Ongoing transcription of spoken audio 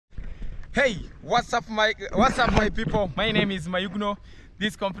Hey, what's up my people? My name is Mayugno.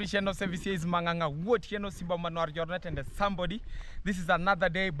 This completion of service is Manganga Wood Heno Simba Manor Jornet and somebody. This is another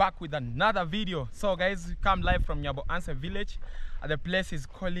day back with another video. So guys, we come live from Nyabo Answer village. The place is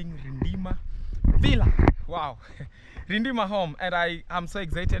calling Rindima Villa. Wow. Rindima home, and I am so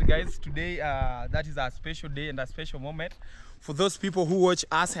excited guys. Today that is a special day and a special moment for those people who watch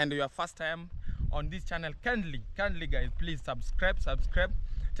us and your first time on this channel. Kindly guys, please subscribe.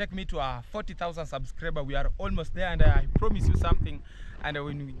 Take me to a 40,000 subscriber. We are almost there, and I promise you something, and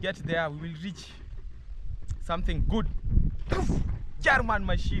when we get there we will reach something good. German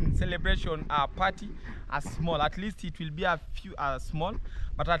machine celebration party, a small, at least it will be a few small,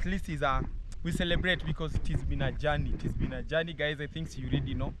 but at least is a we celebrate because it has been a journey. It has been a journey guys. I think you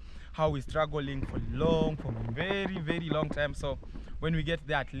already know how we're struggling for very long time. So when we get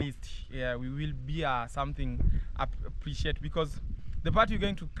there, at least we will be something appreciate, because the party you're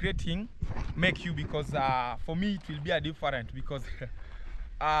going to creating make you, because for me it will be a different, because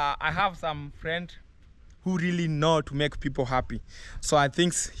I have some friend who really know to make people happy. So I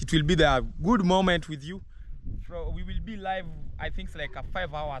think it will be the good moment with you. We will be live, I think it's like a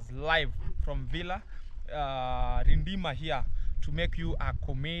 5 hours live from Villa Rindima here to make you a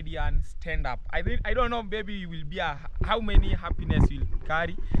comedian stand-up. I don't know, baby, you will be how many happiness you will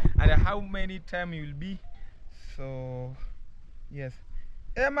carry and how many time you will be. So yes.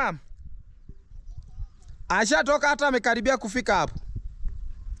 Hey ma'am, ashatoka hata amekaribia kufika hapo.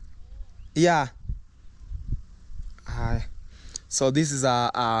 Yeah. So this is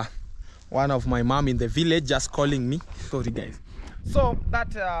one of my mom in the village just calling me. Sorry guys. So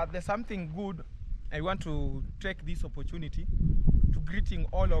that there's something good. I want to take this opportunity to greeting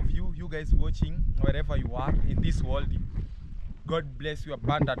all of you guys watching wherever you are in this world. God bless you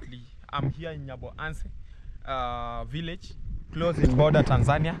abundantly. I'm here in Nyabo Answer village, close in border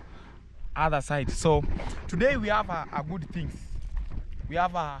Tanzania, other side. So today we have a good things. We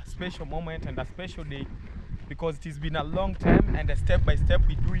have a special moment and a special day, because it has been a long time, and step by step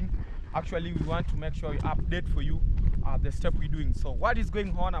we're doing. Actually, we want to make sure we update for you the step we're doing. So what is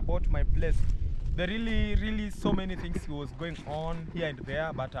going on about my place? There really so many things was going on here and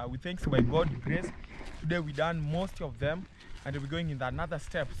there, but with thanks by God's grace, today we done most of them, and we're going in another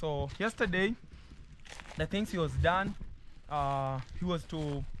step. So yesterday, the things he was done, we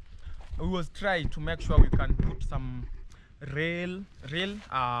was trying to make sure we can put some rail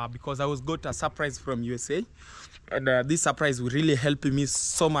because I was got a surprise from USA, and this surprise will really help me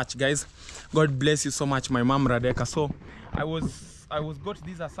so much guys. God bless you so much, my mom Radeka. So I was got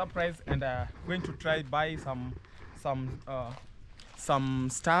this a surprise, and going to try buy some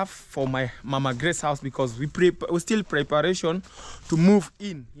stuff for my Mama Grace house, because we still preparation to move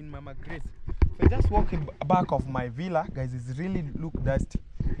in Mama Grace. So just walking back of my villa guys, it's really look dusty.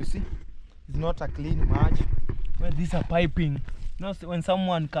 You see, it's not a clean match. Well, these are piping. Now when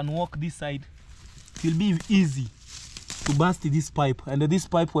someone can walk this side, it will be easy to burst this pipe, and this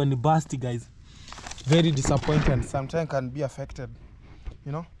pipe when it burst guys, very disappointing, sometimes can be affected,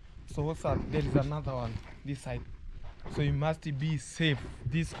 you know. So what's up, there is another one this side, so you must be safe.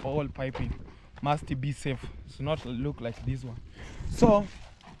 This all piping must be safe, so not look like this one. So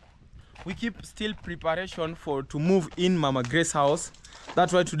we keep still preparation for to move in Mama Grace house.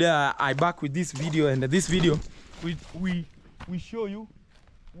 That's why today I back with this video, and this video we show you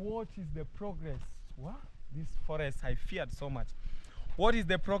what is the progress. What this forest I feared so much, what is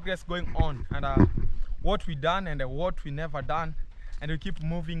the progress going on, and what we done and what we never done, and we keep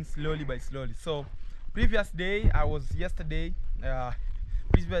moving slowly by slowly. So previous day was yesterday,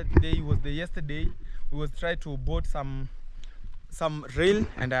 we was try to boat some rail,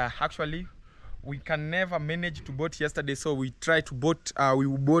 and actually we can never manage to boat yesterday, so we try to boat we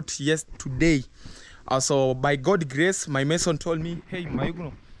boat today. So by God's grace, my mason told me, hey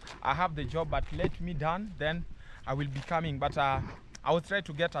Mayugno, I have the job, but let me done, then I will be coming. But I will try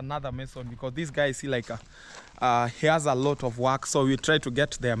to get another mason, because this guy see like he has a lot of work. So we try to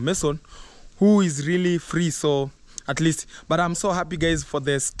get the mason who is really free, so at least. But I'm so happy guys for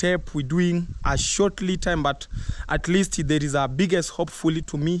the step we're doing a shortly time, but at least there is a biggest hopefully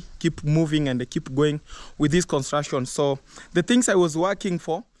to me keep moving and keep going with this construction. So the things I was working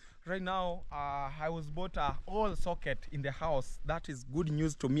for right now, I was bought all socket in the house. That is good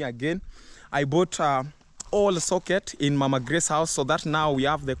news to me again. I bought all socket in Mama Grace house, so that now we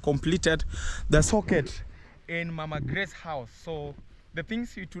have completed the socket in Mama Grace house. So the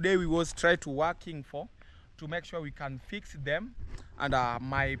things today we was try to working for to make sure we can fix them. And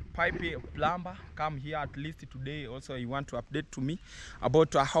my pipe plumber come here at least today. Also, he want to update to me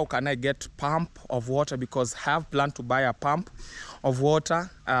about how can I get pump of water, because I have planned to buy a pump of water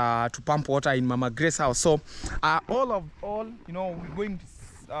to pump water in Mama Grace house. So all you know, we're going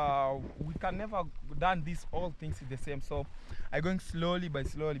to, we can never done this all things the same. So I'm going slowly by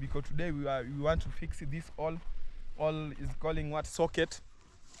slowly, because today we want to fix this all is calling what socket.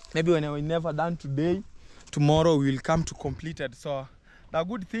 Maybe when we never done today, tomorrow we will come to completed. So the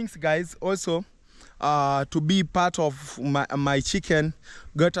good things, guys, also to be part of my chicken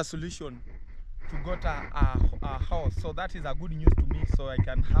got a solution to got a house. So that is a good news to me. So I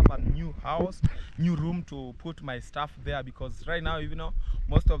can have a new house, new room to put my stuff there, because right now, you know,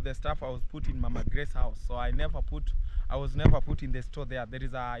 most of the stuff I was put in Mama Grace house. So I was never put in the store there. There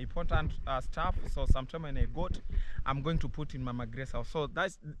is a important stuff. So sometime when I got, I'm going to put in Mama Grace house. So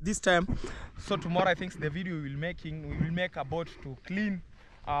that's this time. So tomorrow, I think the video we will make about to clean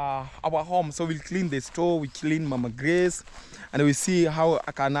our home. So we'll clean the store, we clean Mama Grace, and we see how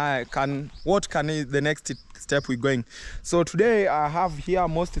the next step we're going. So today I have here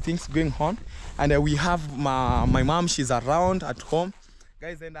most things going on, and we have my mom. She's around at home,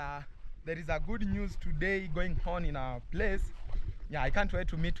 guys, and there is a good news today going on in our place. Yeah, I can't wait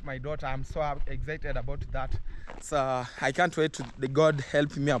to meet my daughter. I'm so excited about that. So I can't wait to God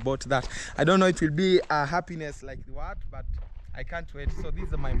help me about that. I don't know it will be a happiness like what, but I can't wait. So this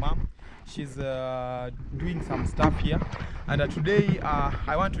is my mom. She's doing some stuff here, and today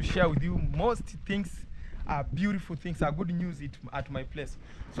I want to share with you most things, beautiful things, good news at my place.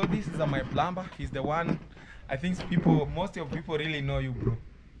 So this is my plumber. He's the one. I think most of people really know you, bro.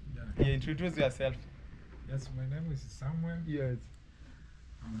 Yeah, introduce yourself. Yes, my name is Samuel. Yes.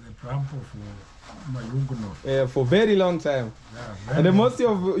 I'm the plumber for DeeMwango. Yeah, for very long time. Yeah, and most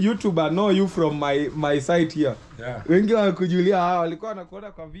of YouTubers know you from my site here. Yeah. Wengi wanakujulia walikuwa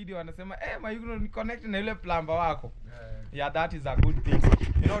wanakuona kwa video wanasema DeeMwango ni connect na ile plumber wako. Yeah, that is a good thing.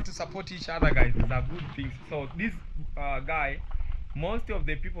 You know, to support each other, guys, is a good thing. So this guy, most of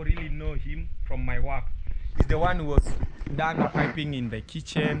the people really know him from my work. He's the one who was done piping in the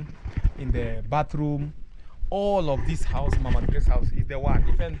kitchen, in the bathroom, all of this house, Mama Grace house. Is the one.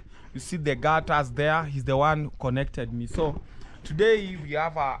 Even you see the gutters there, he's the one who connected me. So today we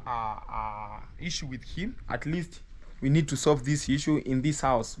have a issue with him. At least we need to solve this issue in this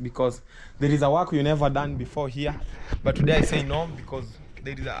house, because there is a work you never done before here. But today I say no, because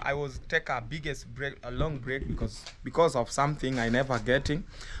there is I was take a long break because of something I never getting,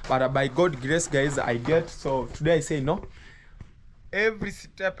 but by God grace, guys, I get. So today I say no. Every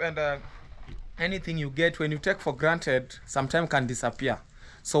step and anything you get, when you take for granted, sometimes can disappear.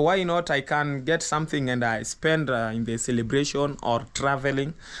 So why not I can get something and I spend in the celebration or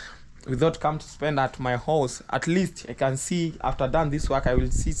traveling without come to spend at my house. At least I can see after done this work, I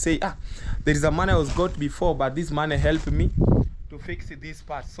will say there is a money I was got before, but this money helped me to fix this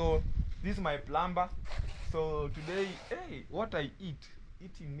part. So this is my plumber. So today, hey, what I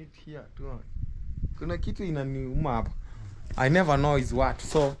eating meat here too. Kuna kitu inaniuma hapa. I never know is what.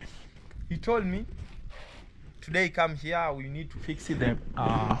 So he told me today come here, we need to fix them.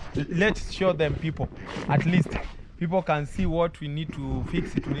 Let's show them people. At least people can see what we need to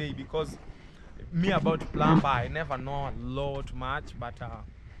fix it today, because me about plumber, I never know a lot much, but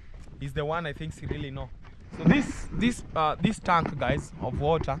he's the one I think he really know. So this tank, guys, of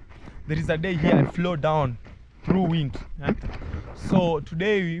water, there is a day here I flow down through wind. So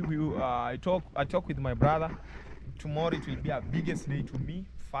today I talk with my brother. Tomorrow it will be a biggest day to me.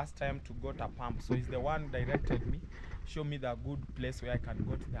 First time to got a pump. So he's the one directed me, show me the good place where I can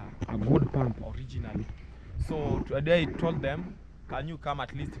go to a good pump originally. So today I told them, can you come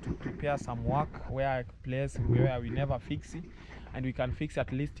at least to prepare some work where a place where we never fix it, and we can fix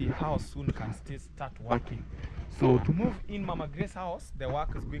at least how soon can start working. So to move in Mama Grace house, the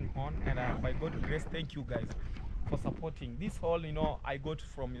work is going on, and by God's grace, thank you guys for supporting this whole. You know, I got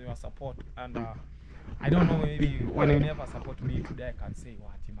from your support, and I don't know, maybe when you never support me today, I can say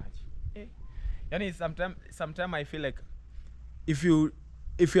what imagine. Yani sometimes I feel like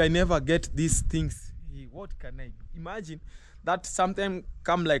if I never get these things, what can I do? Imagine that sometimes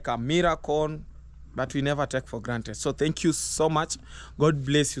come like a miracle, but we never take for granted. So thank you so much. God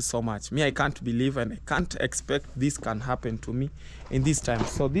bless you so much. Me, I can't believe and I can't expect this can happen to me in this time.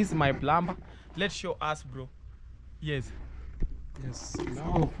 So this is my plumber. Let's show us, bro. Yes. Yes.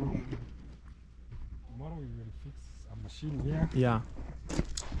 Now from tomorrow we will fix a machine here. Yeah.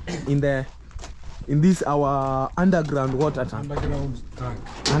 In this our underground water tank. Underground tank.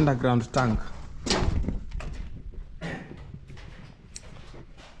 Underground tank.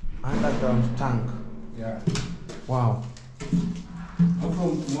 Underground tank. Yeah. Wow. Now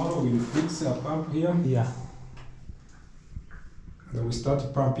from tomorrow we'll fix a pump here. Yeah. Then we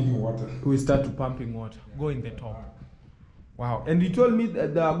start pumping water. We start pumping water. Go in the top. Wow. And you told me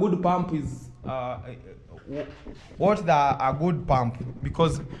that the good pump is what a good pump,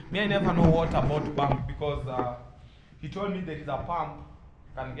 because me I never know what about pump, because he told me there is a pump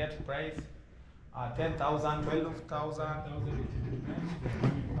can get price 10,000, 12,000.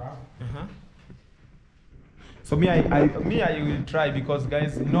 So me I will try, because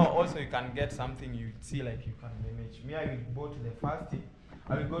guys, you know, also you can get something you see like you can manage. Me I will go to the first thing.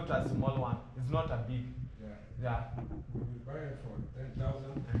 I will go to a small one. It's not a big. Yeah. We will buy it for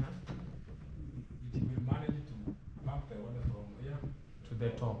 10,000. It will manage to pump the water from here To the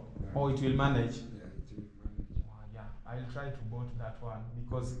top. Yeah. Oh, it will manage. Yeah, it will manage. Yeah, I'll try to bought that one,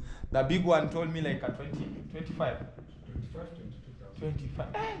 because the big one told me like a 25. 22,000. 25.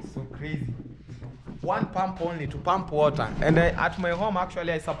 So crazy. One pump only to pump water. And at my home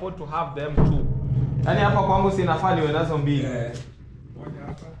actually I support to have them too. Yani hapa kwangu sinafaa niwe nazo mbili. Moja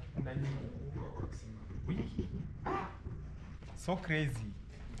hapa. So crazy.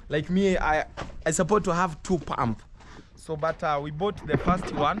 Like me, I support to have 2 pump. So, but we bought the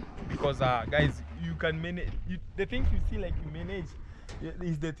first one because, guys, you can manage. The things you see like you manage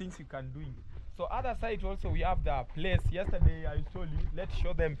is the things you can do. So, other side also we have the place. Yesterday I told you, let's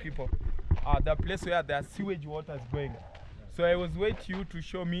show them people the place where the sewage water is going. So I was waiting you to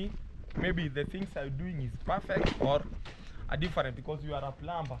show me maybe the things I'm doing is perfect or are different, because you are a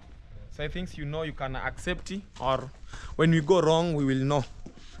plumber. So I think you know you can accept it, or when we go wrong, we will know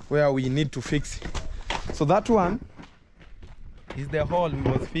where we need to fix it. So that one is the hole we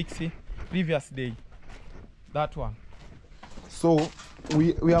was fixing previous day. That one. So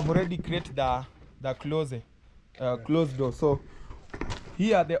we have already created the closed door. So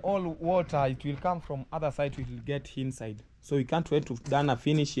here the all water, it will come from other side, it will get inside. So we can't wait to done a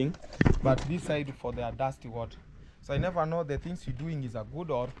finishing, but this side for the dusty water. So I never know the things you're doing is a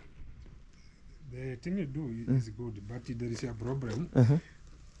good or. The thing you do is good, but there is a problem.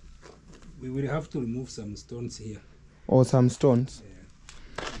 We will have to remove some stones here. Or some stones?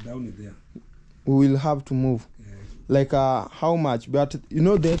 Down there. We will have to move. Like how much? But you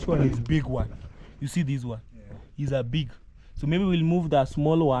know this one is big one. You see this one? Is a big. So maybe we'll move the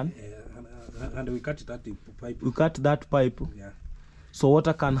small one. And we cut that pipe. We cut that pipe. So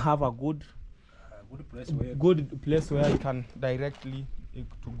water can have a good place where it can directly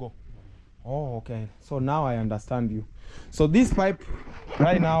to go. Oh, okay. So now I understand you. So this pipe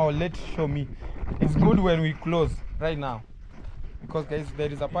right now, let's show me. It's good when we close right now, because guys,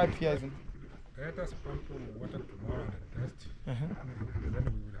 there is a pipe here. Let us pump water tomorrow and test. And then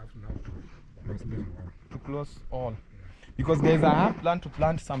we will have now to close them all. To close all. Because guys, I have planned to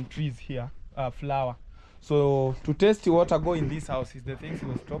plant some trees here, flower. So to test the water go in this house is the things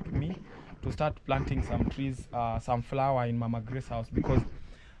will stop me to start planting some trees, some flower in Mama Grace's house, because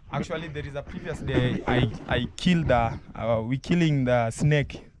actually there is a previous day I killed we killing the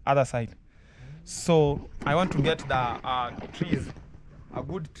snake other side. So I want to get the trees,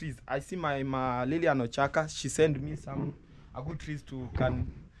 good trees. I see my Lilian Ochaka, she sent me some good trees to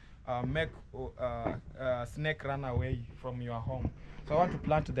can make snake run away from your home. So I want to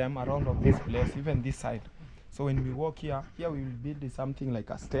plant them around of this place, even this side. So when we walk here we will build something like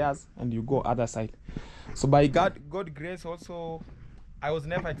a stairs and you go other side. So by God grace also, I was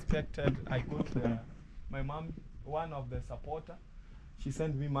never expected. I got my mom, one of the supporter, she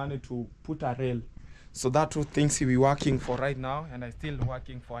sent me money to put a rail. So that two things we working for right now, and I still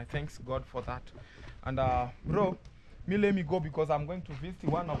working for. I thanks God for that. And bro, let me go because I'm going to visit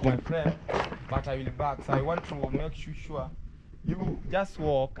one of my friends, but I will be back. So I want to make sure you just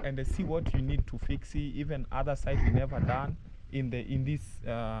walk and see what you need to fix it. Even other side we never done in this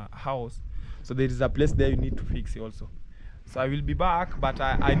house. So there is a place there you need to fix it also. So I will be back, but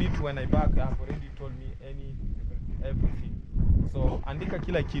I need to, when I back, I've already told me everything. So andika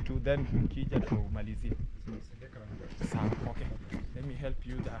kila kitu, then ukija tumalizie. Sawa, okay. Let me help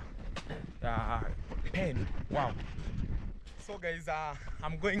you the pen. Wow. So guys,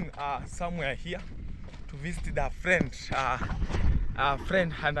 I'm going somewhere here to visit the friend.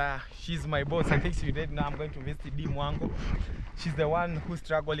 Friend, and she's my boss. I think she did now. I'm going to visit DeeMwango. She's the one who's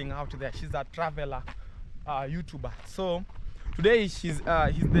struggling out there. She's a traveler YouTuber. So today he's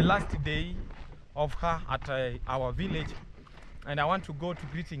the last day of her at our village, and I want to go to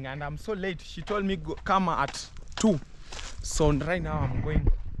greeting, and I'm so late. She told me come at 2. So right now I'm going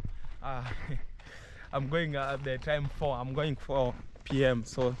I'm going at the time 4. I'm going 4 p.m.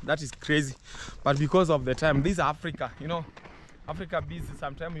 So that is crazy, but because of the time, this is Africa, you know, Africa busy.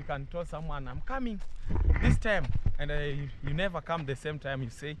 Sometimes you can tell someone, I'm coming this time, and you never come the same time. You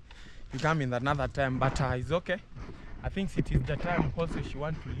say you come in another time, but it's okay. I think it is the time also she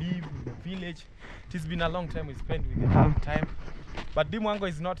wants to live in the village. It has been a long time we spent with her time. But DeeMwango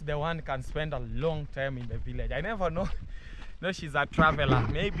is not the one who can spend a long time in the village. I never know. No, she's a traveler.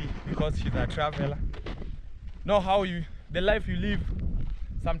 Maybe because she's a traveler. Know how the life you live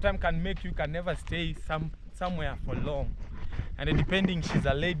sometimes can make you can never stay somewhere for long. And depending, she's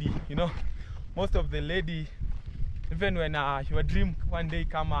a lady, you know. Most of the lady, even when your dream one day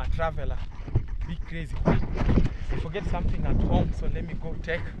come a traveler, be crazy. I forget something at home, so let me go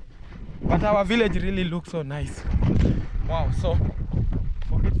take. But our village really looks so nice. Wow, so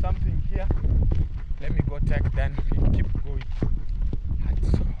forget something here. Let me go take, then we keep going.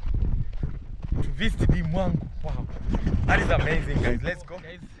 To visit DeeMwango. Wow, that is amazing, guys. Let's go.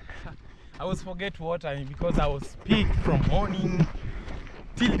 Guys, I was forget water because I was sick from morning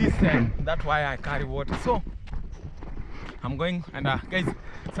till this time. That's why I carry water. So I'm going, and guys,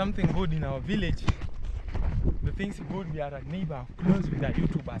 something good in our village. The things good, we are a neighbor close with the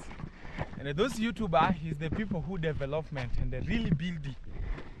YouTubers, and those YouTubers is the people who development and they really build it.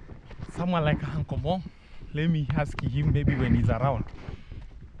 Someone like Uncle Mo, let me ask him maybe when he's around.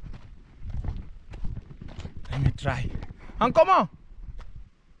 Let me try. Uncle Mo!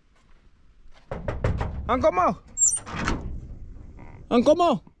 Uncle Mo! Uncle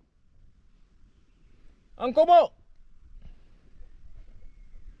Mo! Uncle Mo!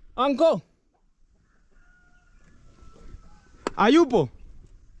 Uncle! Ayupo?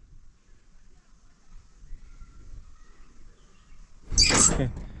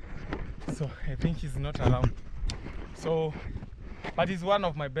 So I think he's not around. So, but he's one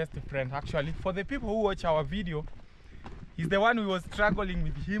of my best friends actually. For the people who watch our video, he's the one who was struggling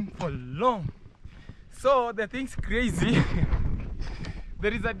with him for long. So the thing's crazy.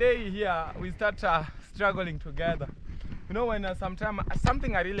 There is a day here we start struggling together. You know, when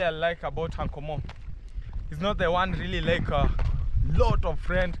something I really like about Uncle Mo, he's not the one really like a lot of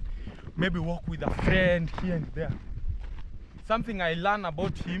friends, maybe walk with a friend here and there. Something I learn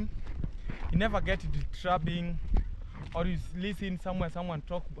about him, he never get disturbing, or you listen somewhere someone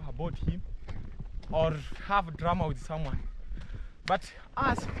talk about him, or have drama with someone. But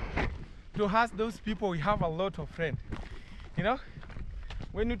to us those people, we have a lot of friends. You know,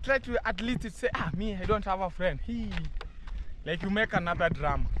 when you try to at least say, me, I don't have a friend, like you make another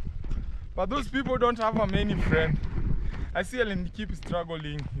drama. But those people don't have many friends. I see them keep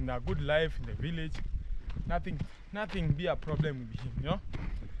struggling in a good life in the village. Nothing be a problem with him, you know.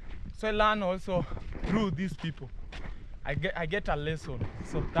 So I learn also through these people. I get a lesson.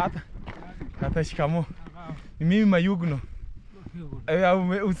 So tata shikamo. Ni mimi Mayugno.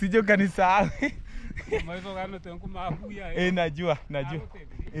 Usije kanisahau.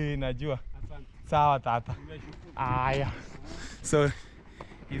 Najua. Sawa tata. Aya. So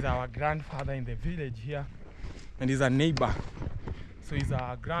he's our grandfather in the village here, and he's a neighbor. So he's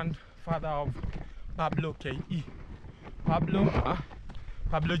a grandfather of Pablo K.E. Pablo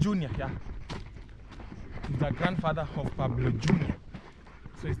Jr. Yeah. He's the grandfather of Pablo Jr.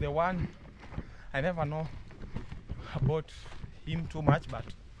 So he's the one. I never know about him too much, but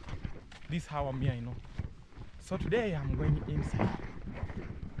this is how I know. So today I'm going inside.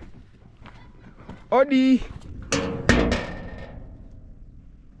 Odi!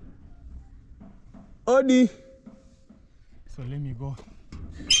 So let me go.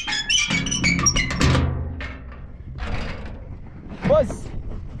 Boss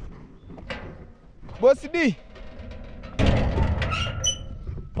D.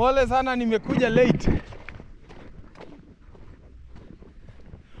 Pole sana nimekuja late.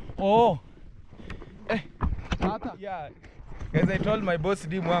 Oh. Yeah. Guys, I told my boss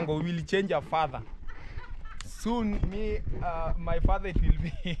DeeMwango we will change our father. Soon my father it will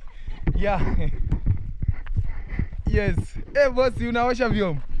be. Yeah. Yes. Hey boss, unaosha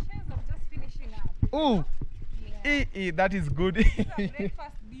vyombo? I'm just finishing up. Oh. Yeah. That is good. These are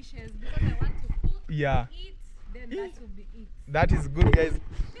breakfast dishes because I want to cook, yeah. Eat, then that will be it. That is good, guys.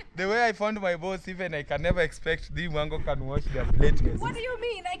 The way I found my boss, even I can never expect DeeMwango can wash their plate. Guys. What do you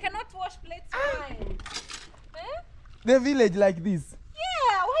mean? I cannot wash plates fine. The village like this.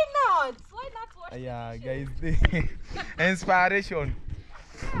 Yeah, why not? Why not wash Yeah, dishes? guys. The inspiration.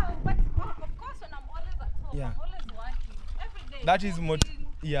 Yeah, but of course when I'm always at home, Yeah. I'm always working. Every day. That is cooking,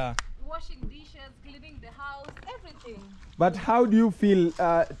 yeah. washing dishes, cleaning the house, everything. But how do you feel?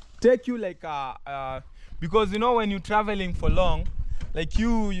 Take you like because you know when you're traveling for long, like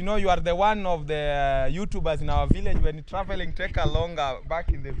you know you are the one of the YouTubers in our village. When you're traveling, take a longer back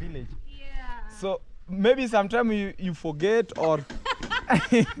in the village. Yeah. So, maybe sometimes you forget or.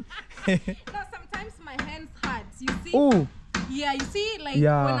 No, sometimes my hands hurt. You see? Oh. Yeah, you see, like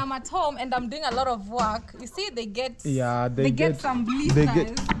Yeah. when I'm at home and I'm doing a lot of work, you see, they get they get some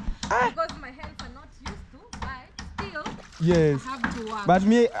blisters because my hands are not used to. But still, Yes. I have to work. But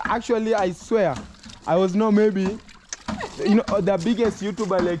me, actually, I swear, I was not maybe. You know, the biggest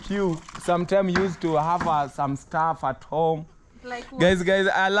YouTuber like you sometimes used to have some stuff at home. Like what? Guys,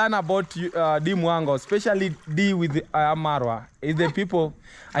 I learn about DeeMwango, especially D with Marwa. Is the people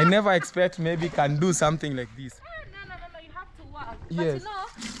I never expect maybe can do something like this. No, you have to work. Yes.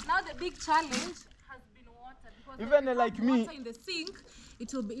 But you know, now the big challenge has been water. Because Even when you like have me. water in the sink,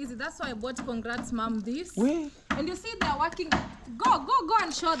 it will be easy. That's why I bought Congrats Mom this. We And you see, they're working. Go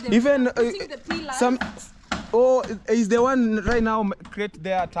and show them. even Putting the pillars. some. Oh, is the one right now create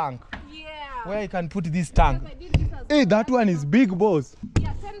their tank Yeah. where you can put this tank. I did this as Hey, well. that one is big, boss.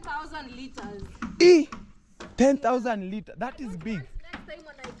 Yeah, 10,000 liters. Hey, 10,000 liters. That is big. Next time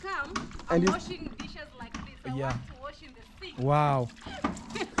when I come, And I'm you- washing dishes like this. I Yeah. want to wash in the sink. Wow.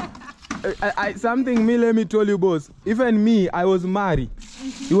 Something me, let me tell you, boss. Even me, I was married.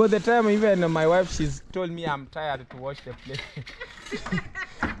 It was the time even my wife, she's told me I'm tired to wash the plate.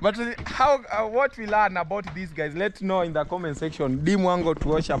 But what we learn about these guys, let know in the comment section. DeeMwango to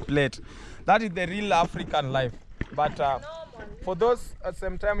wash a plate. That is the real African life. But for those,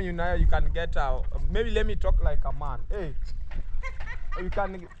 sometimes you know you can get maybe let me talk like a man. Hey, you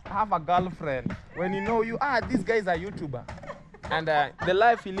can have a girlfriend when you know this guy is a YouTuber, and the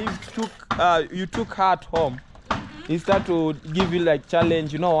life he lived you took her at home. He start to give you like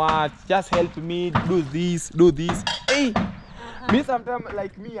challenge. You know what? Just help me do this. Hey. Me sometimes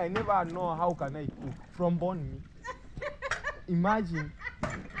like me, I never know how can I cook from born me. Imagine.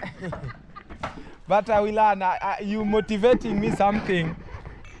 But I will learn. You motivating me something.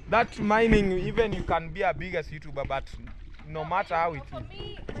 That mining, even you can be a biggest YouTuber, but no matter how it For is.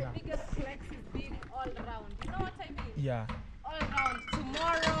 me, my biggest flex is being all around. You know what I mean? Yeah. All around.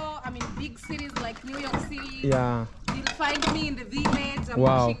 Tomorrow, I'm in big cities like New York City. Yeah. You'll find me in the village. I'm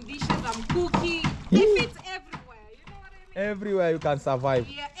Wow. washing dishes. I'm cooking. If it's everywhere, you know what I mean? Everywhere you can survive.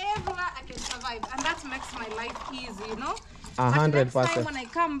 Yeah, everywhere I can survive, and that makes my life easy, you know. 100%. But next time when I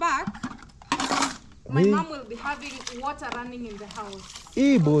come back, my We- mom will be having water running in the house.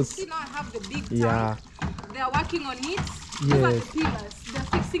 Hey, boss. See, now I have the big tank. Yeah. They are working on it. Those are the Yes. pillars. They're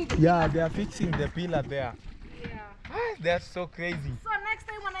fixing the Yeah, pillars. they are fixing the pillar there. Yeah. That's so crazy. So next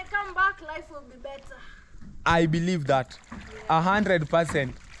time when I come back, life will be better. I believe that.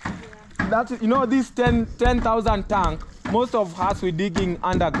 100%. Yeah. That you know this 10,000 tank. Most of us we digging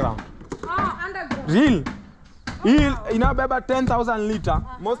underground. Oh, underground. Real. You know, about 10,000 liter.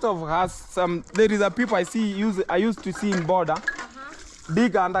 Most of us, there is a people I used to see in border,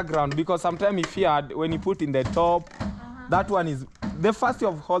 dig underground because sometimes he feared when you put in the top, that one is, the first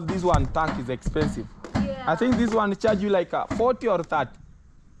of all, this one tank is expensive. Yeah. I think this one charge you like 40 or 30.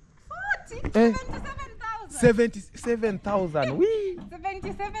 40? Eh. 77,000. 77,000. Wee.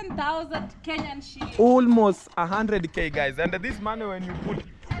 77,000 Kenyan shillings. Almost 100K, guys. And this money when you put,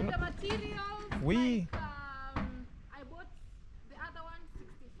 And the materials, we. like, I bought the other one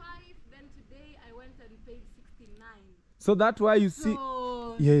 65, then today I went and paid 69. So that's why you see.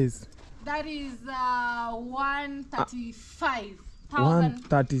 So Yes. that is 135,000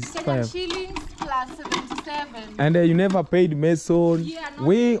 135. Kenyan shillings plus 77. And you never paid mason. Yeah, not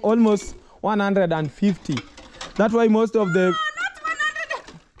We almost 150. That's why most of the Not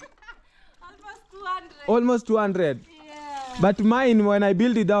 100. Almost 200. almost 200. Yeah. But mine, when I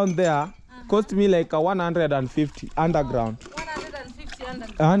built it down there, cost me like 150 underground.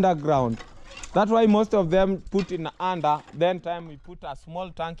 150 Underground. That's why most of them put in under. Then time we put a small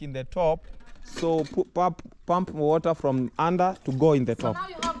tank in the top, so pump water from under to go in the So top. now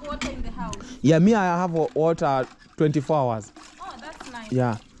you have water in the house. Yeah, me I have water 24 hours. Oh, that's nice.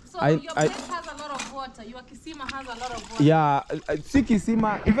 Yeah. So your place has a lot of water. Your kisima has a lot of water. Yeah,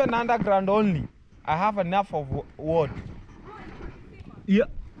 Sikisima, even underground only, I have enough of water. Yeah,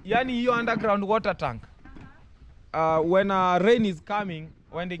 yani hiyo underground water tank. When rain is coming,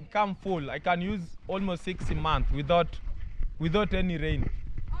 when they come full, I can use almost 6 months without any rain.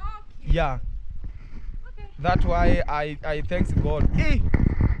 Okay. Yeah, Okay. that's why I thanks God.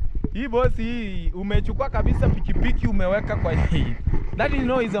 Hii boss hii umechukua kabisa pikipiki umeweka kwa hii. That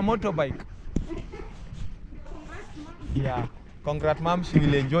is a motorbike. Yeah, congrats mom, she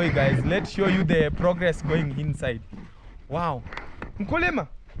will enjoy, guys. Let's show you the progress going inside. Wow. Mkulima.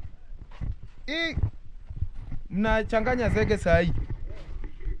 Mnachanganya zege saa hii.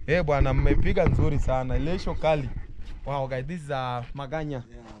 Bwana mmepiga nzuri sana. Lesho kali. Wow, guys, this is Maganya.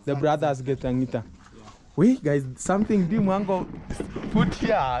 The brothers Getangita. Wait, guys, something DeeMwango put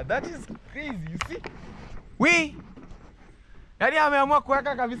here. That is crazy, you see? Wait. Yaani ameamua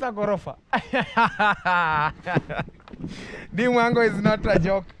kuweka kabisa ghorofa. DeeMwango is not a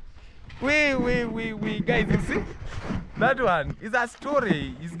joke. Guys, you see? That one is a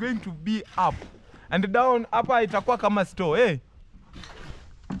story. It's going to be up. And down, hapa itakuwa kama store, eh?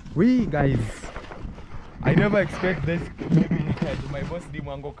 Guys. I never expect this. Maybe my boss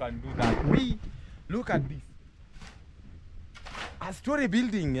DeeMwango can do that. Look at this. A story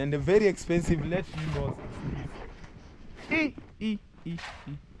building and a very expensive. Let you know.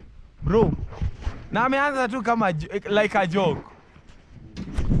 Bro, na ameanza tu kama like a joke.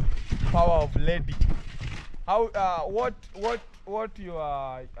 Power of lady. How what you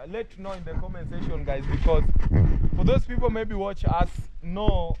are let know in the comment section, guys, because for those people maybe watch us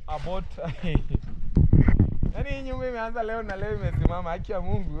know about yani nyumba imeanza leo na leo imesimama, haki ya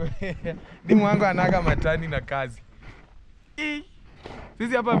Mungu. DeeMwango anaga matani na kazi.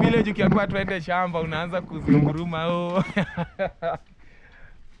 Sisi hapa village ukiambiwa tuende shamba unaanza kuzunguruma.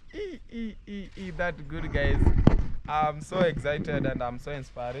 That good, guys. I'm so excited and I'm so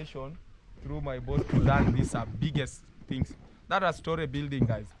inspiration through my boss to learn these are biggest things. That are story building,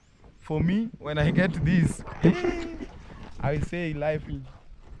 guys. For me, when I get this, I will say life is.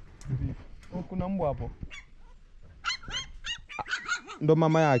 Oh, kuna mbwa hapo. Ndo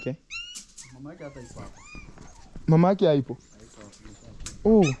mama yake. Mama yake hata ipo hapo. Mama yake haipo.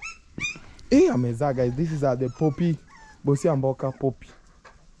 Oh. Amazing, guys. This is the poppy. Bosi amboka poppy.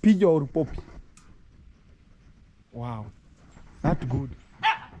 Pijo or poppy. Wow. That's good.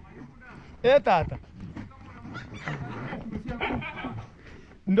 Tata.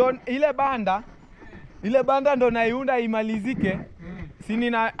 Ndo ile banda ndo naiunda imalizike. Sini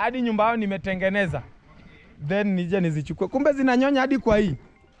na hadi nyumba yao nimetengeneza. Then nije nizichukue. Kumbe zinanyonya hadi kwa hii.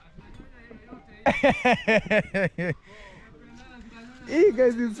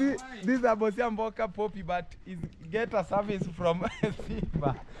 Guys, you see, this is a Bosi Amboka poppy, but is get a service from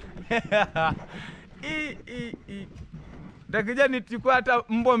Simba. Dakija nichukua hata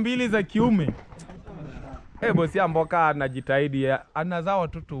mbwa mbili za kiume. Bosi Amboka anajitahidi, anazaa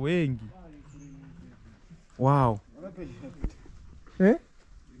watoto wengi. Wow.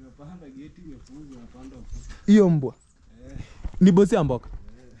 Hiyo mbwa ni Bosi Amboka.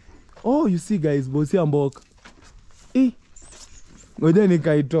 Oh, you see, guys, Bosi Amboka. Ngoja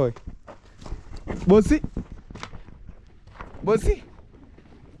nikaitoe. Bosi.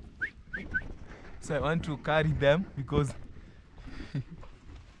 So I want to carry them because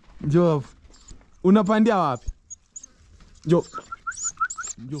Job. Unapandia wapi? Jo.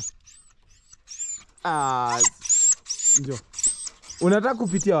 Jo. Unataka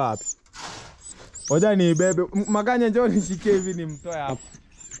kupitia wapi? Ngoja ni bebe. Makanya njoo nishikie hivi nimtoe hapo.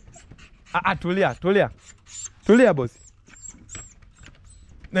 Tulia. Tulia, bosi.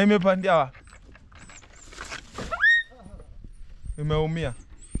 Na imepandia wapi? Imeumia.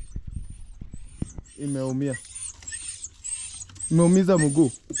 Imeumiza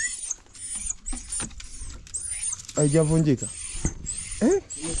mguu. Haijavunjika.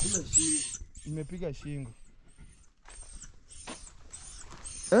 Imepiga shingo.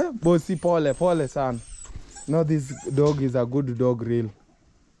 Bosi, pole sana. No, this dog is a good dog, real.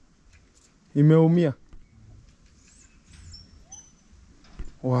 Imeumia.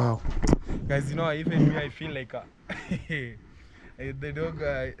 Wow. Guys, you know, even me, I feel like the dog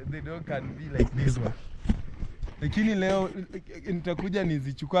can be like this one. Lakini leo nitakuja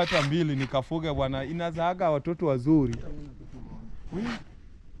nizichukua hata mbili nikafuga bwana, inazaaga watoto wazuri.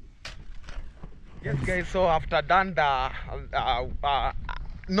 Yes, guys, so after done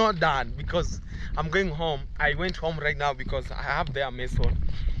not done because I'm going home. I went home right now because I have their mason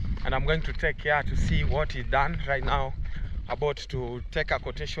and I'm going to take care to see what is done right now. About to take a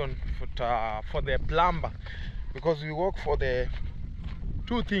quotation for the plumber because we work for the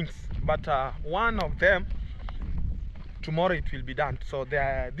two things, but one of them tomorrow it will be done. So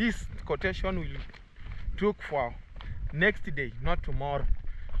this quotation will took for next day, not tomorrow.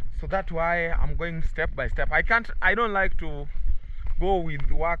 So that's why I'm going step by step. I don't like to go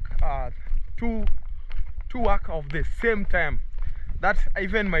with work two work of the same time. That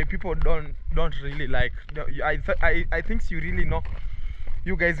even my people don't really like. I think you really know.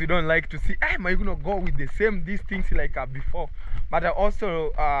 You guys, you don't like to see. Am I gonna go with the same these things like before? But I was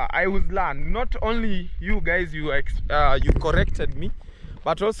learn. Not only you guys, you corrected me,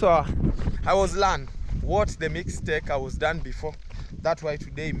 but also I was learn what the mistake I was done before. That's why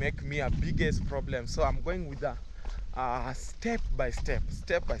today make me a biggest problem. So I'm going with a step by step,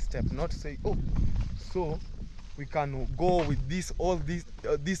 not say, oh, so we can go with these all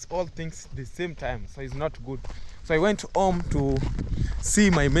things the same time, so it's not good. So I went home to see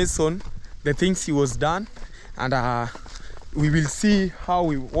my mason, the things he was done, and we will see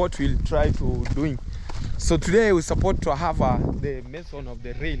what we'll try to doing. So today we support to have the mason of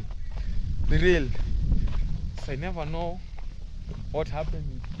the rail. So I never know what happened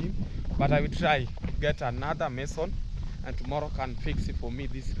with him, but I will try to get another mason, and tomorrow can fix it for me,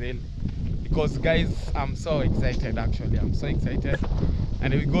 this rail. Because guys, I'm so excited. Actually, I'm so excited,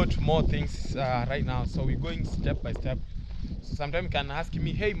 and we got more things right now, so we're going step by step. So sometimes you can ask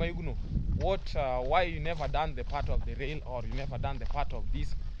me, hey Mayugno, why you never done the part of the rail, or you never done the part of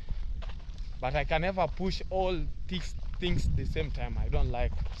this? But I can never push all these things the same time. I don't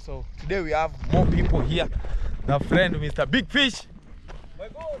like. So today we have more people here. The friend Mr. Big Fish. My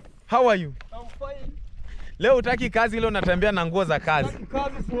God. How are you? I'm fine. Leo utaki kazi, leo natembea na nguo za kazi.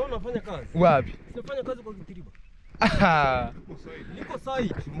 Kazi sio unafanya kazi. Wapi? Sifanya kazi kwa kitiriba. Niko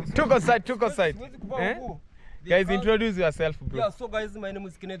site. Tuko site. Guys, introduce yourself, bro. Yeah, so guys, my name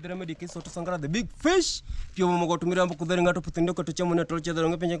is Kenneth Remedy Kiso to Sangara the Big Fish. Pio mo tumira mpo kudheringa to putendo ko tuchamo ne tolche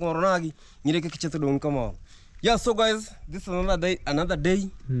dronga penye ko ronagi. Nyireke kicheto don kama. Yeah, so guys, this is another day.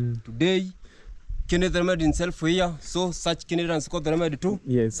 Today Kenneth Remedy himself here. So search Kenneth and Scott Remedy too.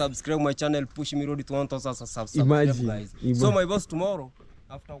 Yes. Subscribe my channel, push me road to 1,000 subscribers. Imagine. So my boss tomorrow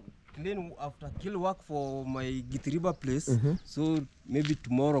after kill work for my Gitiriba place. So maybe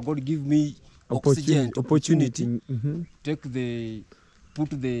tomorrow God give me opportunity. Put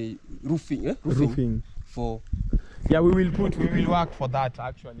the roofing for. Yeah, we will work for that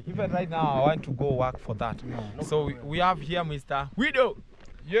actually. Even right now I want to go work for that. So we have here Mr. Widow.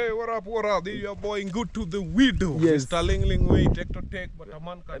 Yeah, what up? This your boy good to the widow. Yes. Mr. Ling way take, but a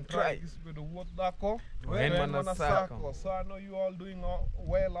man can try. This with the what dako. So I know you all doing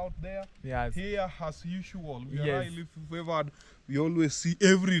well out there. Yes. Here as usual. We Yes. are highly favored. We always see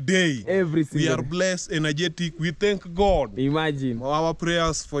every day. Every single we are day. blessed, energetic. We thank God. Imagine. Our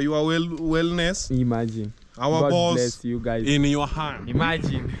prayers for your wellness. Imagine. Our God boss bless you guys. in your hand.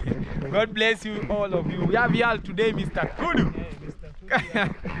 Imagine. God bless you, all of you. We have here today Mr. Kudu.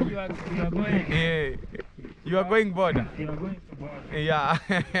 You are going. Yeah. You are going border. You are going to border. Yeah.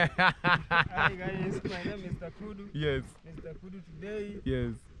 Hi guys, my name is Mr. Kudu. Yes. Mr. Kudu today.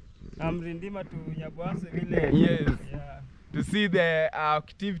 Yes. I'm Rindima to Nyabwanse village. Yes. Yeah. To see the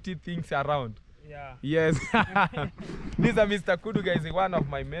activity things around. Yeah. Yes. This is Mr. Kudu, guys, one of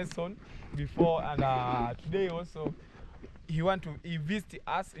my mason before, and today also he visit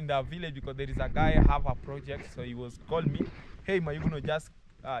us in the village because there is a guy have a project, so he was called me, hey Mayugno, just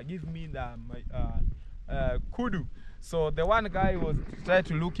give me my Kudu. So the one guy was trying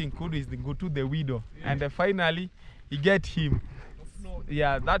to look in Kudu is the go to the widow, and finally he get him.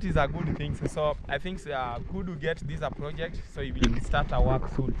 Yeah, that is a good thing. So I think Kudu get this project, so he will start a work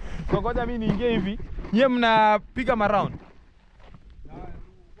soon. So ngoja mimi niingie hivi. Nyie mnapiga maround.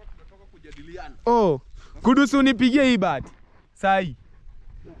 Oh, Kudu si unipigie hii bati. Sahi.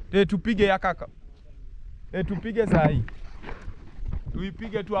 Tupige ya kaka. Tupige sahi.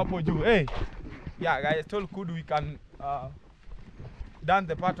 Tuipige tu hapo juu. Hey. Yeah, guys, told Kudu we can done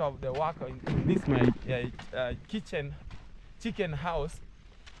the part of the work in this my chicken house.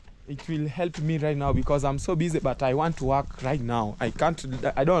 It will help me right now because I'm so busy, but I want to work right now. I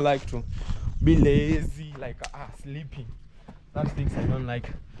don't like to be lazy, like sleeping. That's things I don't like.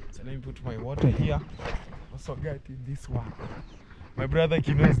 So let me put my water here. Also get in this work. My brother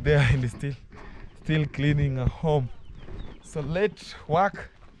Kino is there and is still cleaning a home. So let's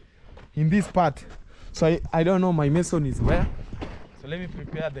work in this part. So I don't know my mason is where. So let me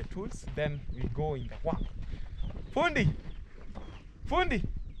prepare the tools, then we go in the work. Fundi.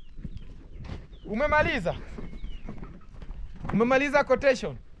 Umemaliza? Umemaliza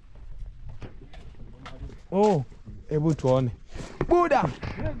quotation? Oh, hebu tuone. Buda.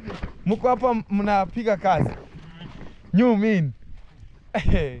 Mko hapa mnapiga kazi. New mean.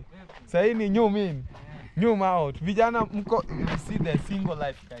 Sasa ni new mean. New out. Vijana mko, you see the single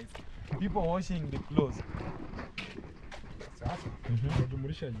life guys. People washing the clothes. Sasa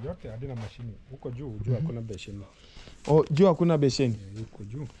tunajumulisha yote hadi na mashini. Huko juu hakuna besheni. Oh, juu hakuna besheni. Huko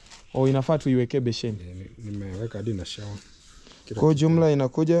juu. Oh, inafaa tuiweke besheni. Nimeweka hadi na shower. Kwa jumla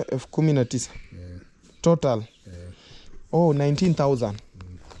inakuja 19,000. Total. Oh, 19,000.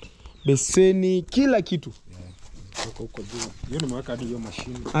 Beseni kila kitu. Huko juu. Hiyo nimeweka hadi hiyo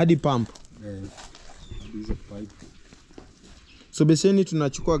mashini. Hadi pump. Hizo pipe. So beseni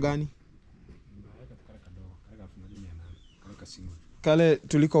tunachukua gani? Kale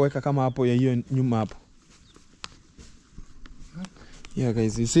tulikoweka kama hapo ya hiyo nyuma hapo. Yeah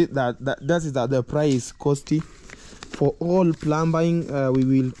guys, you see that is the price costy. for all plumbing,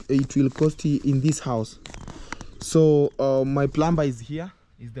 it will cost you in this house. So my plumber is here.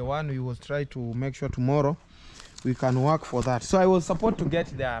 Is the one we will try to make sure tomorrow we can work for that. So I was supposed to get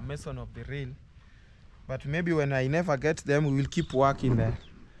the mason of the rail, but maybe when I never get them, we will keep working the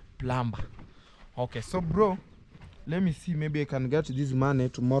plumber. Okay, so bro, let me see, maybe I can get this money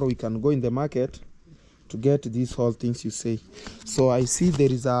tomorrow. We can go in the market to get these whole things you say. So I see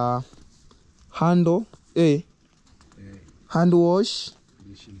there is a handle, hand wash,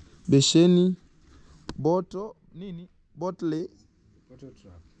 besheni, bottle, nini, bottle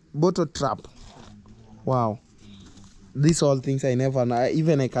trap. Wow, these all things I never know.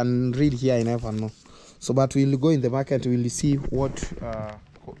 Even I can read here, I never know. So but we'll go in the market, we'll see what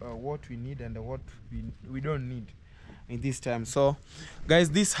we need and what we don't need in this time. So guys,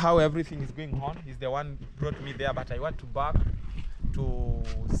 this how everything is going on. He's the one brought me there, but I want to back to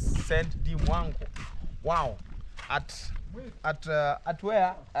send DeeMwango. Wow, at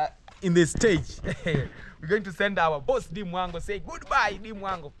where in the stage. We're going to send our boss DeeMwango, say goodbye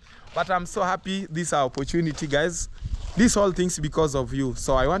DeeMwango. But I'm so happy this is our opportunity, guys. These all things because of you.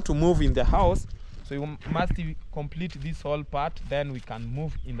 So I want to move in the house, so you must complete this whole part, then we can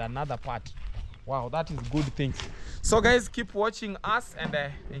move in another part. Wow, that is good things. So guys, keep watching us and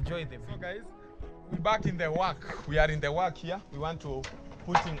enjoy the video. So guys, we're back in the work. We are in the work here. We want to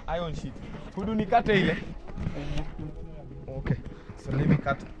put in iron sheet. Kudu nikate ile? Okay, so let me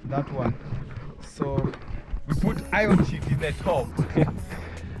cut that one. So we put iron sheet in the top.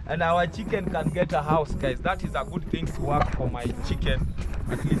 And our chicken can get a house, guys. That is a good thing to work for my chicken,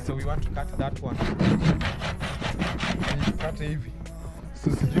 at least. So we want to cut that one. And you cut heavy.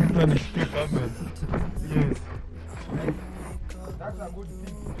 So sijui mtu anashika kamera. Yes. That's a good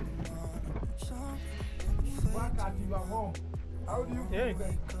thing. Work at your home. How do you feel?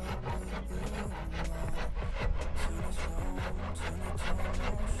 Yeah.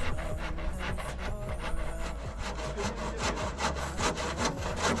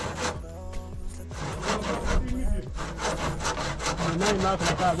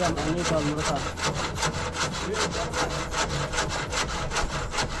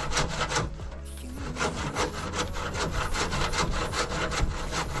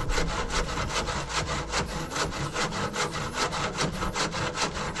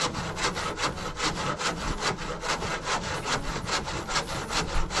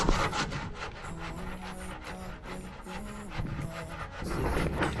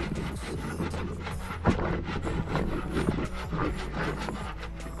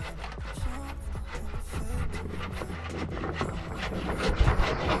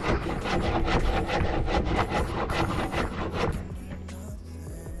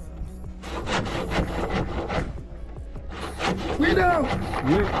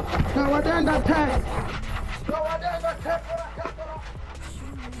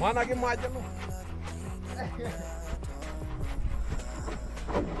 Mana ke maja no.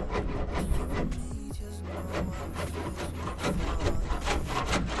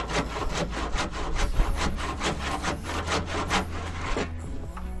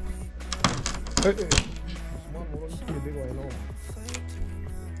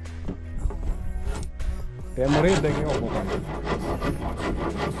 Temorita aqui, ó, pô.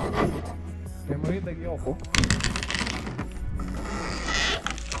 Temorita aqui, ó, pô.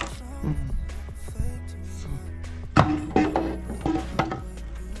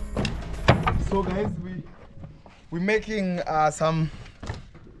 So guys, we're making some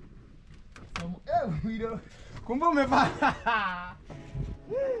video. Kumbe umepata.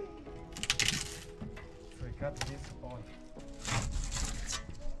 So we cut this on.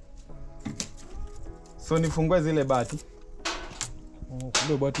 So nifungue zile bati. Oh,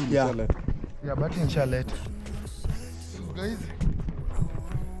 kumbe bati nishaleta. Yeah, bati nishaleta. So guys,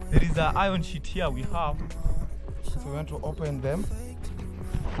 there is an iron sheet here we have. So we want to open them.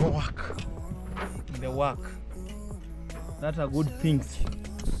 Go work. The work. That's a good thing.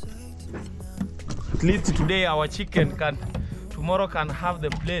 At least today our chicken can, tomorrow can have the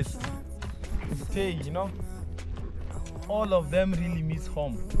place to stay, you know. All of them really miss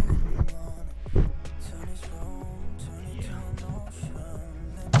home.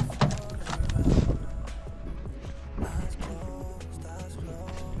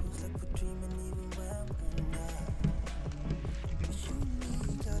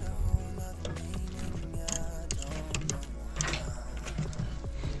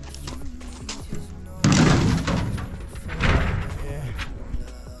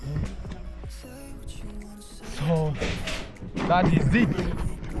 So that is it.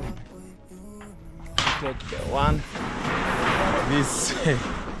 Take the one. This.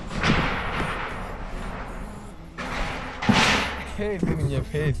 Hey, it's in your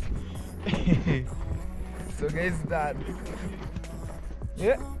face. So guys, that.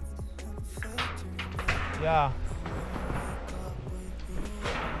 Yeah. Yeah.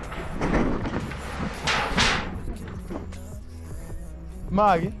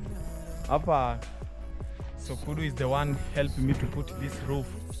 Maggie, Appa. So Kudu is the one helping me to put this roof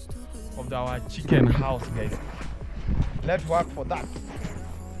of our chicken house, guys. Let's work for that.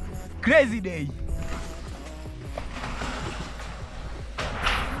 Crazy day.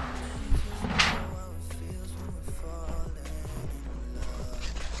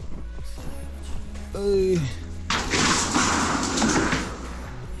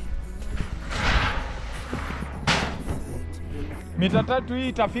 Mita 3 hii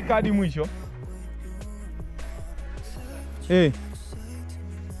itafika hadi mwisho. Eh.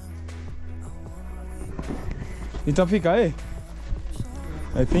 Itafika eh.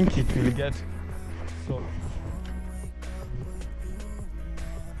 I think it will get so.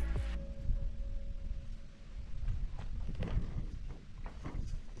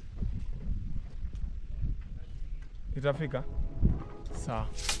 Itafika. So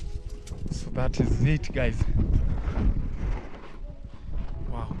that is it, guys.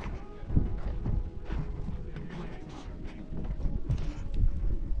 Wow.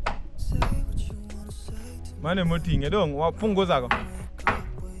 Mane motinge dong wapunguza ko.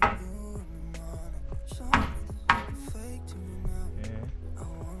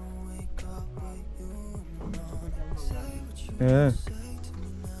 Yeah.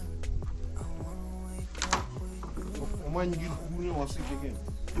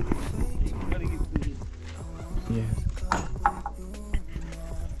 Yes.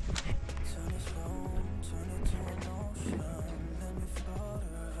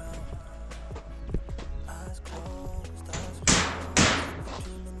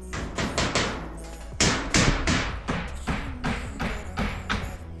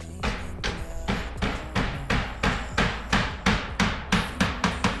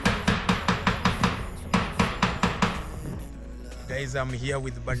 Guys, I'm here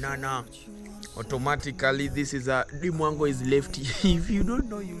with Banana. Automatically, this is a DeeMwango is lefty. If you don't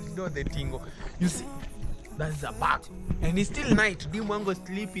know, you know the tingo. You see, that's a bag, and it's still night. DeeMwango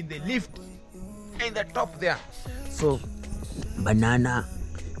sleep in the lift, in the top there. So, Banana,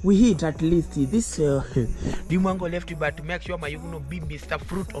 we hit at least this DeeMwango lefty, but make sure my be Mr.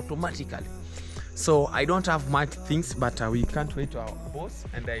 Fruit automatically. So I don't have much things, but we can't wait to our boss,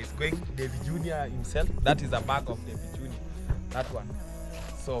 and he's going David Jr. himself. That is a bag of David Jr. That one.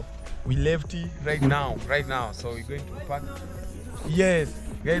 So we left it right now. So we're going to pack. Yes,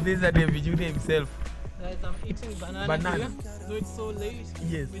 guys, this is a David Jr. himself. Guys, I'm eating banana here, so it's so late.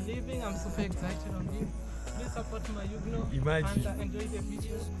 Yes. We're leaving. I'm super excited on this. Please support my Yugno. Imagine. And enjoy the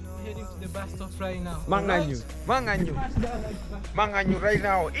video. Heading to the bus stop right now. Manganyu right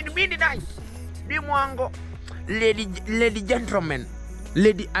now. In midnight. DeeMwango, lady gentlemen.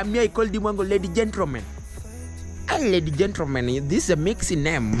 I'm here, I call DeeMwango lady gentlemen. Lady gentleman, this is a mixing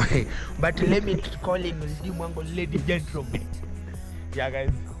name, but let me call him DeeMwango lady gentleman. Yeah,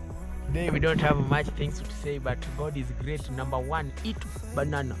 guys, today we don't have much things to say, but God is great. Number one, eat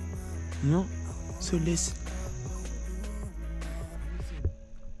banana. No, so listen.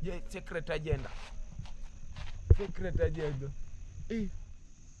 Yeah, secret agenda. Hey.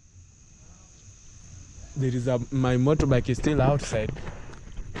 There is my motorbike is still outside.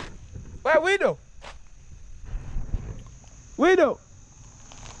 Where Widow?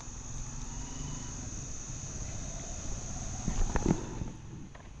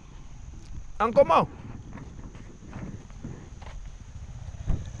 Uncle Mo?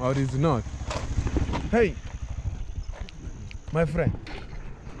 Or is not? Hey, my friend.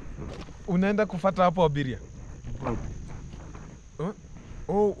 Unaenda kufata hapo abiria?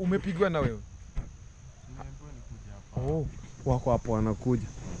 Oh, umepigwa na wewe? Oh, wako hapo wanakuja.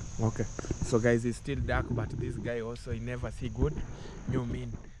 Okay, so guys, it's still dark, but this guy also, he never see good. You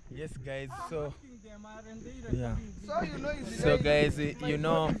mean? Yes, guys. So yeah. So guys, you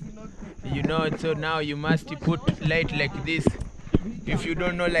know. So now you must put light like this. If you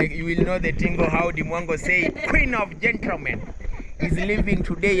don't know, like you will know the tingo how DeeMwango say, Queen of Gentlemen is leaving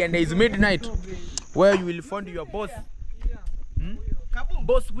today, and it's midnight, where you will find your boss.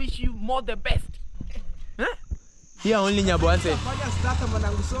 Boss wish you more the best. Huh? Here only Nyaboanse.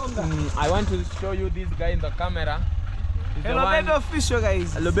 I want to show you this guy in the camera. Hello, baby official,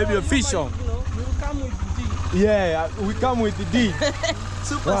 guys. Hello, baby official. We will come with D. Yeah, we come with the D.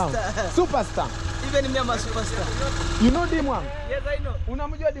 Superstar. Wow. Superstar. Even me, I'm a superstar. You know DeeMwango? Yes, I know.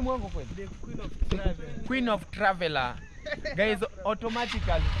 Unamjua DeeMwango kweli? The queen of travel. Queen of traveler. Guys,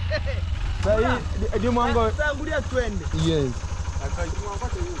 automatically. So DeeMwango. Tangulia twende. Yes.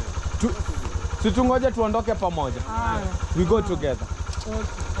 Situngoje tuondoke pamoja. We go together.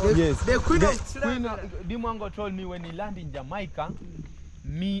 Okay. Yes. The Queen of DeeMwango told me when he land in Jamaica,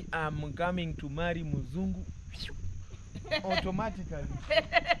 me I'm coming to marry Muzungu automatically.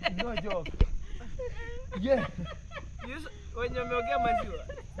 No joke. Yeah. When you make maziwa.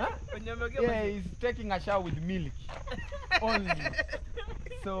 Huh? When you make yeah, he's taking a shower with milk only.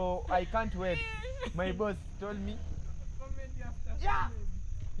 So I can't wait. My boss told me. Yeah.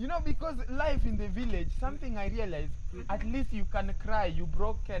 You know, because life in the village, something I realized, at least you can cry, you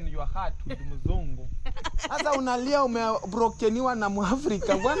broken your heart with Muzungu. Sasa unalia umebrokeniwa na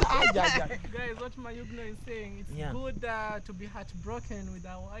Muafrika. Guys, what Mayugno is saying, it's good to be heartbroken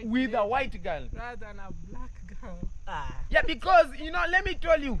with a white girl rather than a black girl. Yeah, because, you know, let me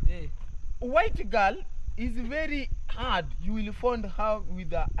tell you, white girl is very hard. You will find her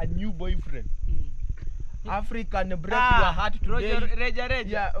with a new boyfriend. African break your heart today.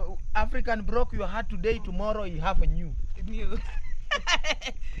 Yeah, African broke your heart today, tomorrow you have a new.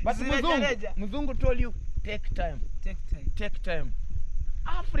 But Muzungu told you, take time. Take time.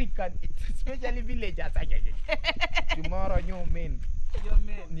 African, especially villagers. Tomorrow new men. Your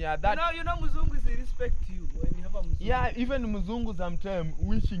man. Yeah, that. You know Muzungu is respect you when you have a Muzungu. Yeah, even Muzungu sometimes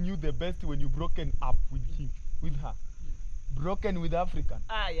wishing you the best when you broken up with him, with her. Broken with African.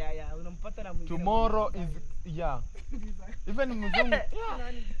 Yeah. Tomorrow is even Muzungu.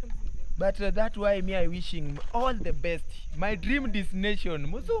 But that's why me I wishing all the best. My dream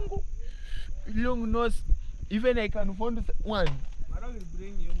destination, Muzungu. Long nose. Even I can find one.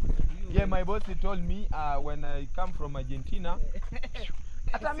 Yeah, my boss told me when I come from Argentina.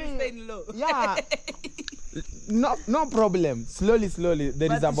 Yeah. No problem. Slowly.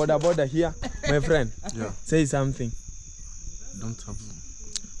 There is a border here. My friend. Yeah. Say something. Don't have.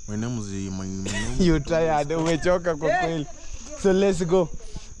 My name is my name. You tired, umechoka kwa kweli. So let's go.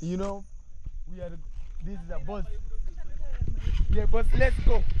 You know, this is a boss. Yeah, boss, let's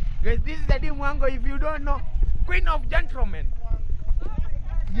go. Guys, this is the DeeMwango, if you don't know. Queen of gentlemen.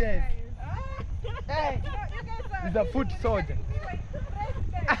 Yes. Hey, he's a foot soldier.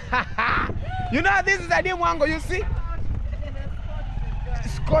 You know, this is the DeeMwango, you see?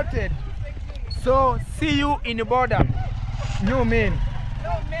 Escorted. So, see you in the border. New men.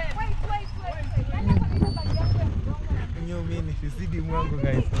 New men, if you see DeeMwango,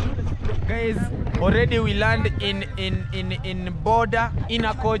 guys. Guys, already we land in border, in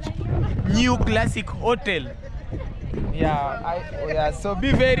a coach, new classic hotel. Yeah, so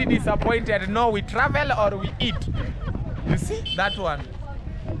be very disappointed. No, we travel or we eat. You see that one?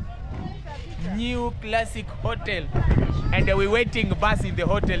 New classic hotel. And we waiting bus in the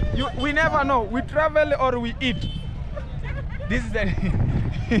hotel. We never know. We travel or we eat. This is the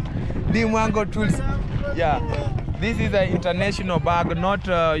DeeMwango tools. Yeah. This is an international bag, not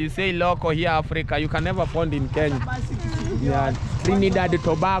you say local here Africa. You can never find in Kenya. Yeah, Trinidad,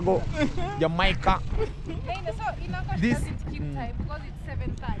 Tobago, Jamaica. This doesn't keep time because it's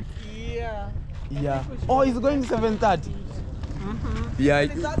 7:30. Yeah. Oh, it's going 7:30. Yeah.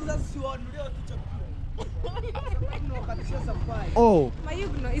 Oh.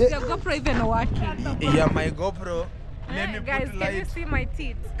 Mayugno, is your GoPro even working? Yeah, my GoPro. Let me guys, put light. can you see my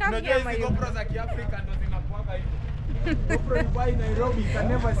teeth? Come here, Mayugno. GoPro za Kiafrika ndo zinakuanga hivi. GoPro you buy in Nairobi, you can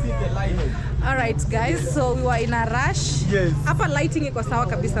never see the light. Alright guys, so we were in a rush. Yes. Hapa lighting iko sawa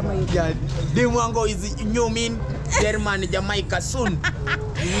kabisa Mayugno. Yeah, DeeMwango is new mean German, Jamaica soon.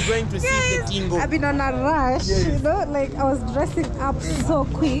 You're going to see the tingo. I've been on a rush, yes. You know, like I was dressing up so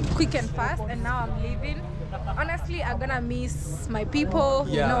quick and fast, and now I'm leaving. Honestly, I'm gonna miss my people,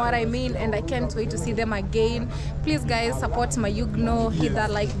 you know what I mean, and I can't wait to see them again. Please guys, support Mayugno, hit that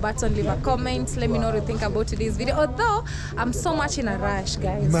like button, leave a comment, let me know what you think about today's video. Although I'm so much in a rush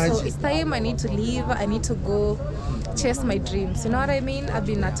guys, so it's time I need to leave. I need to go chase my dreams, you know what I mean. I've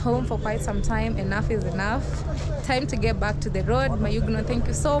been at home for quite some time. Enough is enough. Time to get back to the road. Mayugno, thank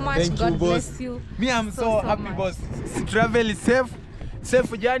you so much. Thank God you, bless you. Me, I'm so happy much. boss. Travel is safe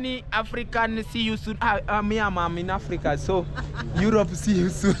journey. African, see you soon. Me, I'm in Africa, so Europe, see you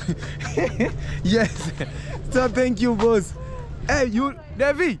soon. Yes. So thank you, boss. Hey, you,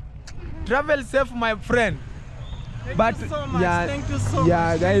 Devi, travel safe, my friend. Thank you so much. Thank you so much.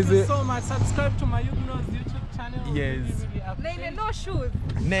 Guys. Thank you so much. Subscribe to Mayugno's YouTube channel. Yes. Really, no shoes.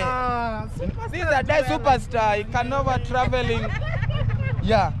 These are the superstar. You can never traveling.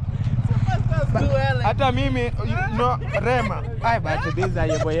 Yeah. Hata mimi, no, Rema. But this is a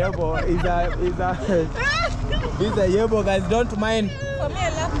yebo. This is a yebo, guys. Don't mind. For me, I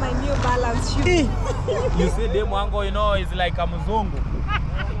love my New Balance shoes. You see, DeeMwango, you know, is like a Muzungu.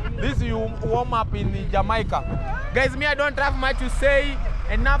 This you warm up in Jamaica. Guys, me I don't have much to say.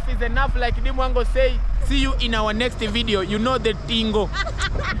 Enough is enough, like DeeMwango say. See you in our next video. You know the tingo.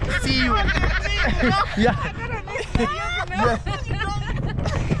 See you. Yeah.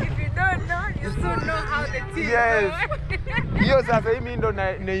 If you don't know, you soon know how the team Yes. Hiyo sasa mimi ndo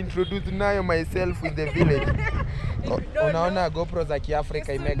na introduce nayo myself in the village. Unaona GoPro za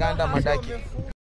Kiafrika imeganda madaki.